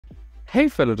Hey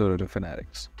fellow Dota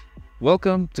fanatics,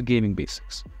 welcome to Gaming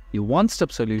Basics, your one-stop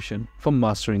solution for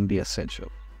mastering the essential.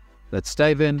 Let's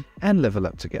dive in and level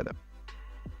up together.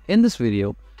 In this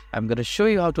video, I'm going to show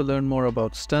you how to learn more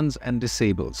about stuns and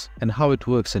disables and how it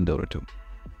works in Dota 2.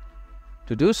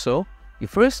 To do so, you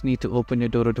first need to open your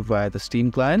Dota 2 via the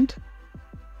Steam client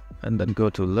and then go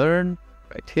to Learn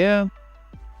right here.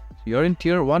 You're in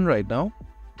Tier 1 right now.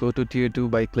 Go to Tier 2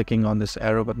 by clicking on this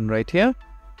arrow button right here,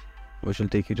 which will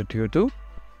take you to Tier 2.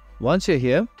 Once you're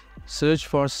here, search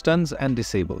for stuns and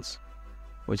disables,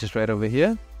 which is right over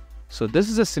here. So this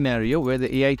is a scenario where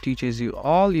the AI teaches you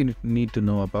all you need to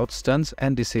know about stuns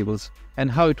and disables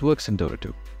and how it works in Dota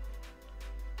 2.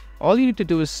 All you need to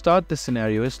do is start this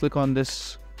scenario is click on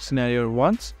this scenario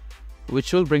once,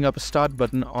 which will bring up a start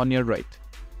button on your right.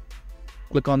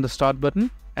 Click on the start button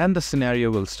and the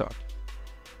scenario will start.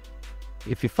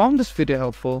 If you found this video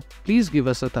helpful, please give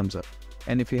us a thumbs up.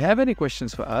 And if you have any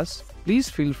questions for us, please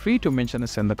feel free to mention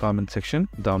us in the comment section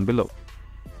down below.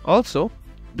 Also,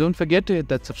 don't forget to hit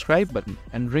that subscribe button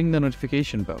and ring the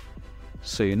notification bell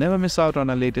so you never miss out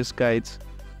on our latest guides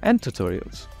and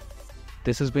tutorials.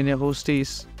 This has been your host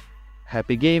Ace.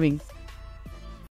 Happy gaming!